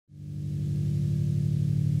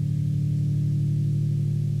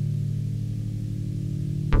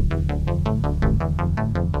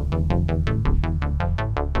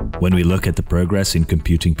When we look at the progress in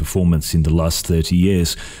computing performance in the last 30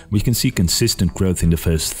 years, we can see consistent growth in the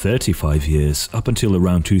first 35 years, up until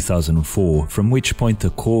around 2004, from which point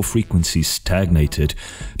the core frequency stagnated,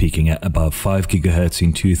 peaking at about 5 GHz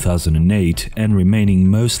in 2008 and remaining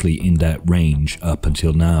mostly in that range up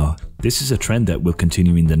until now. This is a trend that will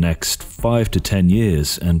continue in the next 5 to 10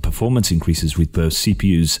 years, and performance increases with both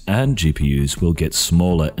CPUs and GPUs will get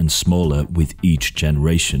smaller and smaller with each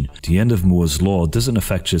generation. The end of Moore's law doesn't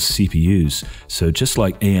affect just CPUs, so just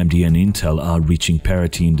like AMD and Intel are reaching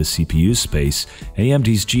parity in the CPU space,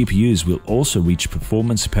 AMD's GPUs will also reach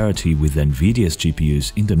performance parity with NVIDIA's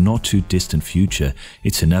GPUs in the not too distant future.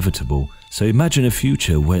 It's inevitable. So imagine a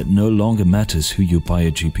future where it no longer matters who you buy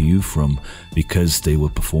a GPU from, because they will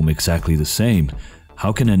perform exactly the same.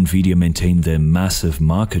 How can NVIDIA maintain their massive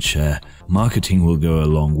market share? Marketing will go a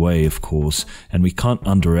long way, of course, and we can't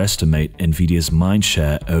underestimate NVIDIA's mind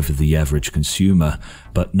share over the average consumer.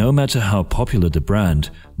 But no matter how popular the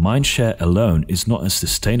brand, mind share alone is not a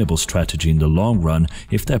sustainable strategy in the long run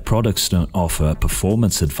if their products don't offer a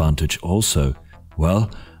performance advantage also. Well,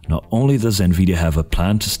 not only does NVIDIA have a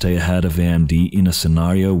plan to stay ahead of AMD in a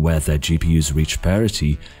scenario where their GPUs reach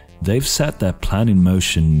parity, they've set that plan in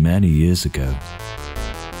motion many years ago.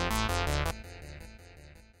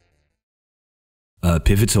 A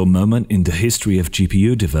pivotal moment in the history of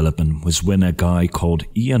GPU development was when a guy called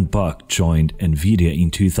Ian Buck joined NVIDIA in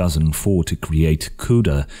 2004 to create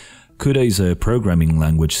CUDA. CUDA is a programming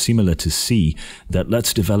language similar to C that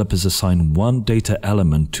lets developers assign one data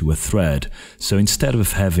element to a thread. So instead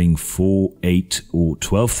of having 4, 8 or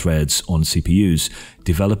 12 threads on CPUs,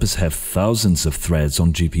 developers have thousands of threads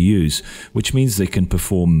on GPUs, which means they can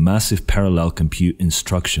perform massive parallel compute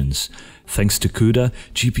instructions. Thanks to CUDA,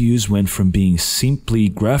 GPUs went from being simply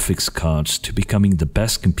graphics cards to becoming the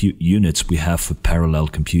best compute units we have for parallel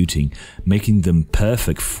computing, making them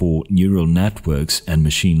perfect for neural networks and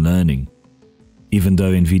machine learning. Even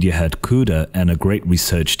though NVIDIA had CUDA and a great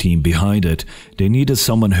research team behind it, they needed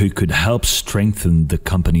someone who could help strengthen the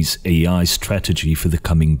company's AI strategy for the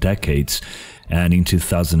coming decades. And in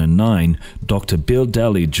 2009, Dr. Bill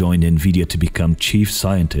Daly joined NVIDIA to become chief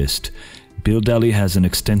scientist. Bill Daly has an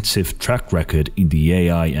extensive track record in the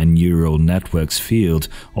AI and neural networks field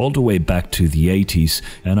all the way back to the 80s,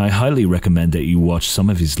 and I highly recommend that you watch some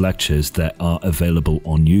of his lectures that are available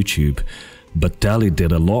on YouTube. But Daly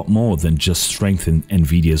did a lot more than just strengthen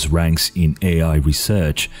NVIDIA's ranks in AI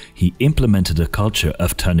research. He implemented a culture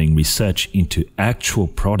of turning research into actual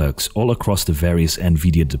products all across the various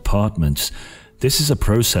NVIDIA departments. This is a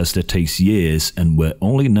process that takes years, and we're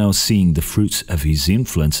only now seeing the fruits of his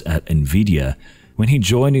influence at NVIDIA. When he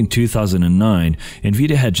joined in 2009,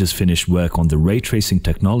 NVIDIA had just finished work on the ray tracing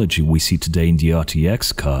technology we see today in the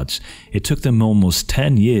RTX cards. It took them almost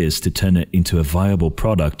 10 years to turn it into a viable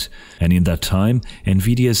product, and in that time,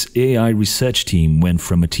 NVIDIA's AI research team went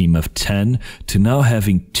from a team of 10 to now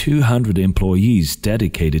having 200 employees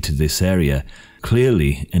dedicated to this area.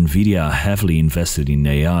 Clearly, NVIDIA are heavily invested in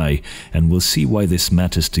AI, and we'll see why this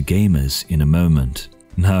matters to gamers in a moment.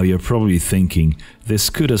 Now you're probably thinking, this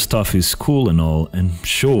CUDA stuff is cool and all, and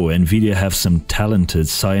sure, NVIDIA have some talented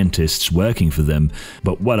scientists working for them,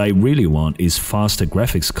 but what I really want is faster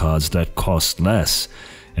graphics cards that cost less.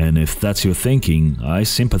 And if that's your thinking, I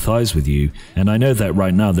sympathize with you, and I know that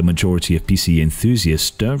right now the majority of PC enthusiasts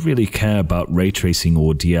don't really care about ray tracing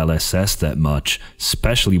or DLSS that much,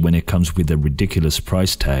 especially when it comes with a ridiculous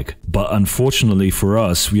price tag. But unfortunately for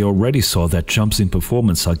us, we already saw that jumps in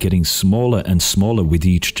performance are getting smaller and smaller with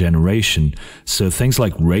each generation, so things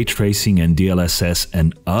like ray tracing and DLSS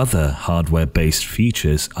and other hardware-based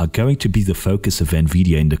features are going to be the focus of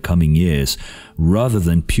NVIDIA in the coming years, rather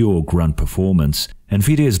than pure grunt performance.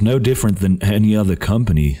 NVIDIA is no different than any other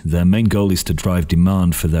company. Their main goal is to drive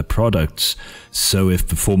demand for their products. So if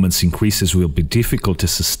performance increases will be difficult to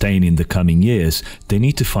sustain in the coming years, they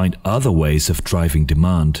need to find other ways of driving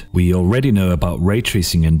demand. We already know about ray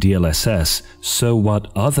tracing and DLSS, so what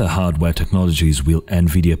other hardware technologies will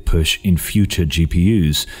NVIDIA push in future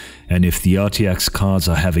GPUs? And if the RTX cards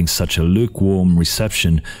are having such a lukewarm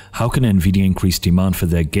reception, how can NVIDIA increase demand for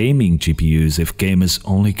their gaming GPUs if gamers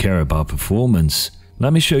only care about performance?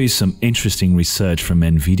 Let me show you some interesting research from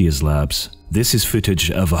NVIDIA's labs. This is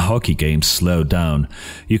footage of a hockey game slowed down.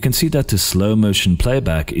 You can see that the slow motion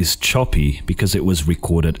playback is choppy because it was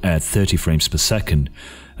recorded at 30 frames per second.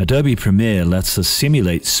 Adobe Premiere lets us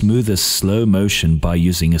simulate smoother slow motion by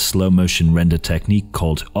using a slow motion render technique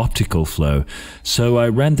called optical flow. So I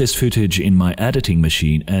ran this footage in my editing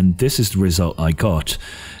machine and this is the result I got.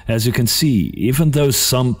 As you can see, even though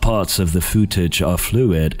some parts of the footage are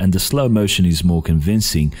fluid and the slow motion is more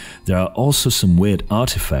convincing, there are also some weird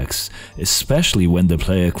artifacts, especially when the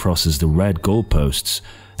player crosses the red goalposts.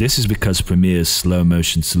 This is because Premiere's slow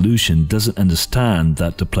motion solution doesn't understand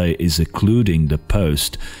that the player is occluding the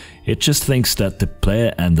post. It just thinks that the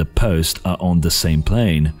player and the post are on the same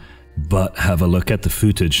plane. But have a look at the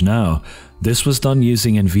footage now. This was done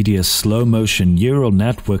using NVIDIA's slow motion neural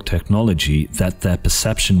network technology that their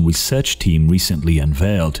perception research team recently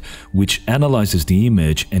unveiled, which analyzes the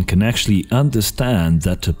image and can actually understand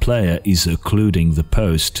that the player is occluding the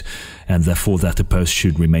post, and therefore that the post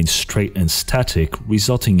should remain straight and static,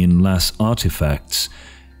 resulting in less artifacts.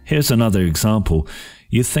 Here's another example.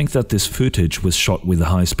 You'd think that this footage was shot with a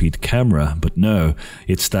high-speed camera, but no,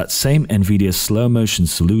 it's that same NVIDIA slow motion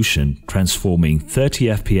solution transforming 30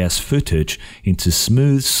 FPS footage into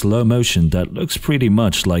smooth slow motion that looks pretty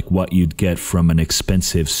much like what you'd get from an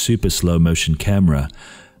expensive super slow motion camera.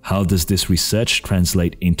 How does this research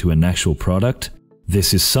translate into an actual product?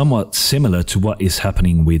 This is somewhat similar to what is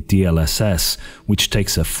happening with DLSS, which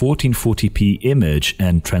takes a 1440p image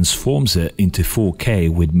and transforms it into 4K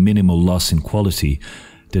with minimal loss in quality.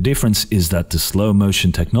 The difference is that the slow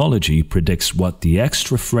motion technology predicts what the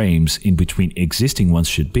extra frames in between existing ones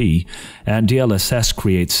should be, and DLSS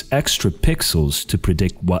creates extra pixels to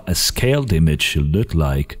predict what a scaled image should look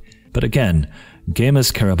like. But again,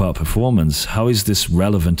 gamers care about performance. How is this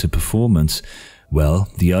relevant to performance? Well,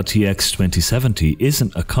 the RTX 2070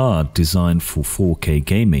 isn't a card designed for 4K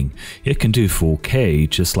gaming. It can do 4K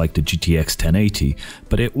just like the GTX 1080,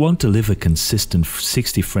 but it won't deliver consistent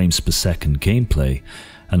 60 frames per second gameplay.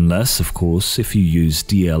 Unless, of course, if you use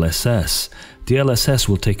DLSS. DLSS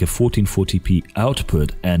will take a 1440p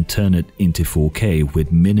output and turn it into 4K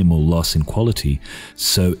with minimal loss in quality.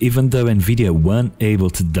 So even though NVIDIA weren't able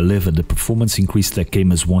to deliver the performance increase that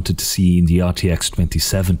gamers wanted to see in the RTX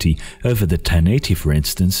 2070 over the 1080 for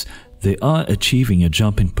instance, they are achieving a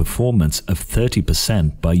jump in performance of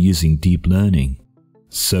 30% by using deep learning.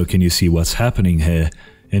 So can you see what's happening here?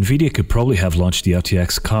 NVIDIA could probably have launched the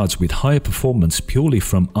RTX cards with higher performance purely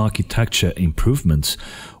from architecture improvements,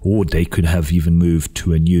 or they could have even moved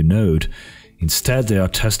to a new node. Instead, they are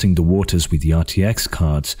testing the waters with the RTX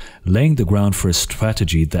cards, laying the ground for a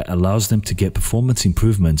strategy that allows them to get performance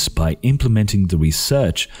improvements by implementing the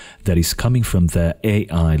research that is coming from their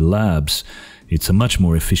AI labs. It's a much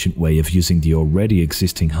more efficient way of using the already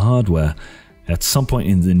existing hardware. At some point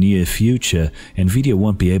in the near future, NVIDIA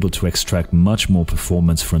won't be able to extract much more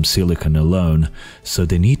performance from silicon alone, so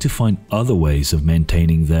they need to find other ways of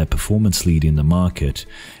maintaining their performance lead in the market.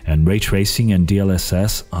 And ray tracing and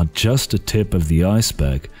DLSS are just the tip of the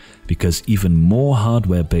iceberg, because even more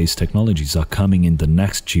hardware-based technologies are coming in the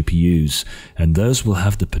next GPUs, and those will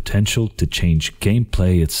have the potential to change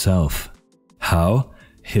gameplay itself. How?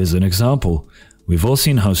 Here's an example. We've all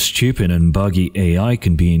seen how stupid and buggy AI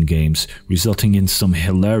can be in games, resulting in some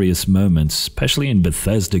hilarious moments, especially in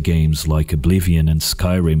Bethesda games like Oblivion and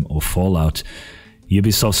Skyrim or Fallout.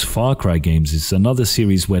 Ubisoft's Far Cry games is another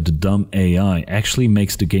series where the dumb AI actually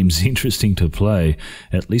makes the games interesting to play,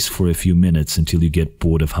 at least for a few minutes until you get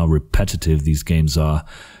bored of how repetitive these games are.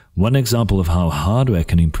 One example of how hardware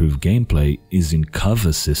can improve gameplay is in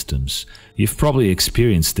cover systems. You've probably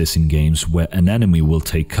experienced this in games where an enemy will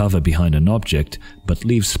take cover behind an object but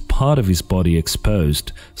leaves part of his body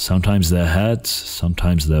exposed, sometimes their heads,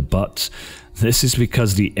 sometimes their butts. This is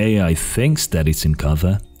because the AI thinks that it's in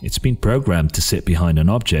cover. It's been programmed to sit behind an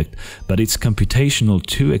object, but it's computationally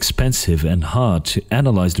too expensive and hard to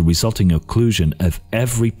analyze the resulting occlusion of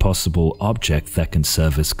every possible object that can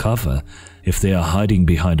serve as cover. If they are hiding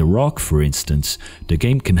behind a rock, for instance, the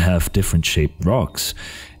game can have different shaped rocks,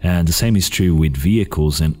 and the same is true with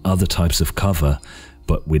vehicles and other types of cover.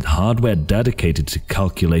 But with hardware dedicated to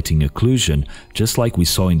calculating occlusion, just like we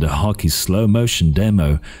saw in the hockey slow motion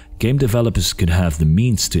demo, game developers could have the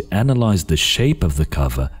means to analyze the shape of the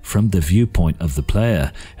cover from the viewpoint of the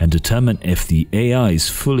player and determine if the AI is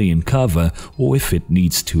fully in cover or if it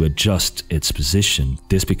needs to adjust its position.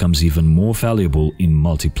 This becomes even more valuable in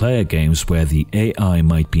multiplayer games where the AI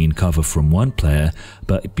might be in cover from one player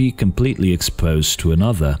but be completely exposed to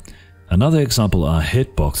another. Another example are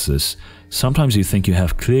hitboxes. Sometimes you think you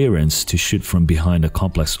have clearance to shoot from behind a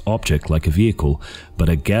complex object like a vehicle, but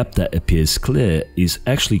a gap that appears clear is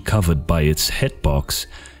actually covered by its hitbox.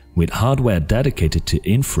 With hardware dedicated to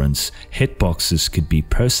inference, hitboxes could be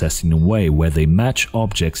processed in a way where they match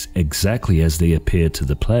objects exactly as they appear to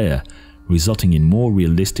the player, resulting in more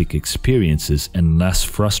realistic experiences and less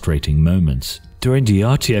frustrating moments. During the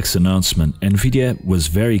RTX announcement, NVIDIA was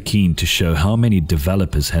very keen to show how many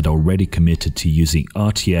developers had already committed to using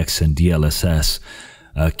RTX and DLSS.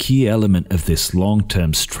 A key element of this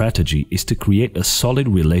long-term strategy is to create a solid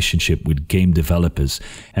relationship with game developers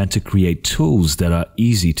and to create tools that are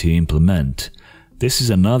easy to implement. This is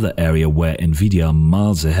another area where NVIDIA are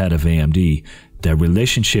miles ahead of AMD. Their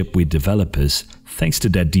relationship with developers, thanks to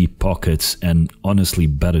their deep pockets and honestly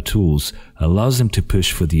better tools, allows them to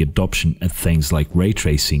push for the adoption of things like ray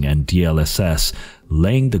tracing and DLSS,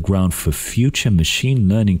 laying the ground for future machine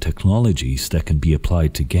learning technologies that can be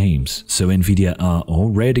applied to games. So NVIDIA are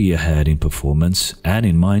already ahead in performance and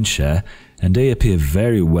in mindshare, and they appear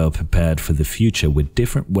very well prepared for the future with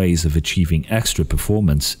different ways of achieving extra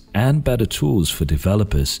performance and better tools for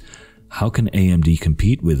developers. How can AMD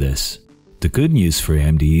compete with this? The good news for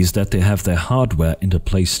AMD is that they have their hardware in the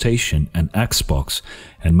PlayStation and Xbox,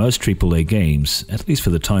 and most AAA games, at least for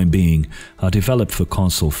the time being, are developed for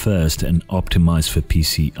console first and optimized for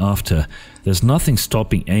PC after. There's nothing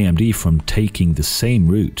stopping AMD from taking the same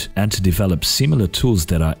route and to develop similar tools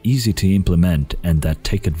that are easy to implement and that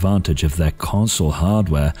take advantage of their console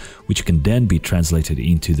hardware, which can then be translated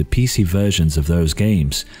into the PC versions of those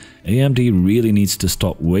games. AMD really needs to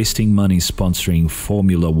stop wasting money sponsoring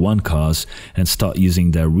Formula 1 cars and start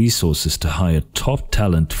using their resources to hire top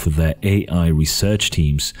talent for their AI research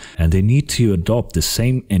teams, and they need to adopt the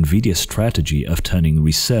same NVIDIA strategy of turning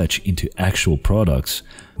research into actual products.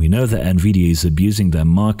 We know that NVIDIA is abusing their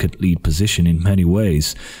market lead position in many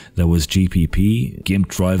ways. There was GPP, GIMP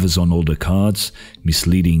drivers on older cards,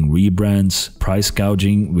 misleading rebrands, price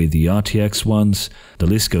gouging with the RTX ones, the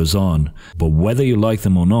list goes on. But whether you like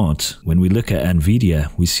them or not, when we look at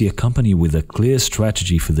NVIDIA, we see a company with a clear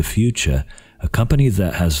strategy for the future, a company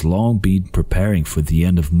that has long been preparing for the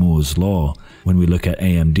end of Moore's Law. When we look at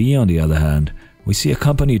AMD, on the other hand, we see a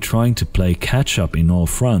company trying to play catch-up in all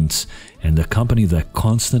fronts, and a company that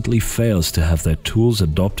constantly fails to have their tools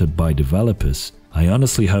adopted by developers. I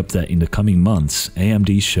honestly hope that in the coming months,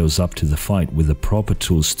 AMD shows up to the fight with the proper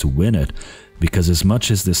tools to win it, because as much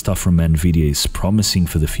as the stuff from NVIDIA is promising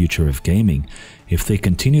for the future of gaming, if they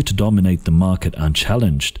continue to dominate the market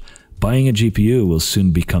unchallenged, buying a GPU will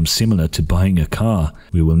soon become similar to buying a car.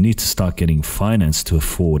 We will need to start getting finance to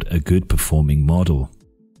afford a good performing model.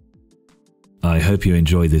 I hope you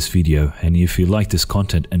enjoyed this video, and if you like this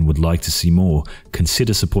content and would like to see more,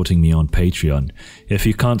 consider supporting me on Patreon. If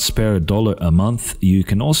you can't spare $1 a month, you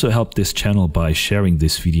can also help this channel by sharing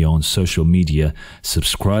this video on social media,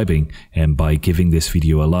 subscribing, and by giving this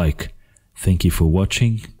video a like. Thank you for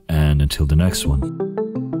watching, and until the next one.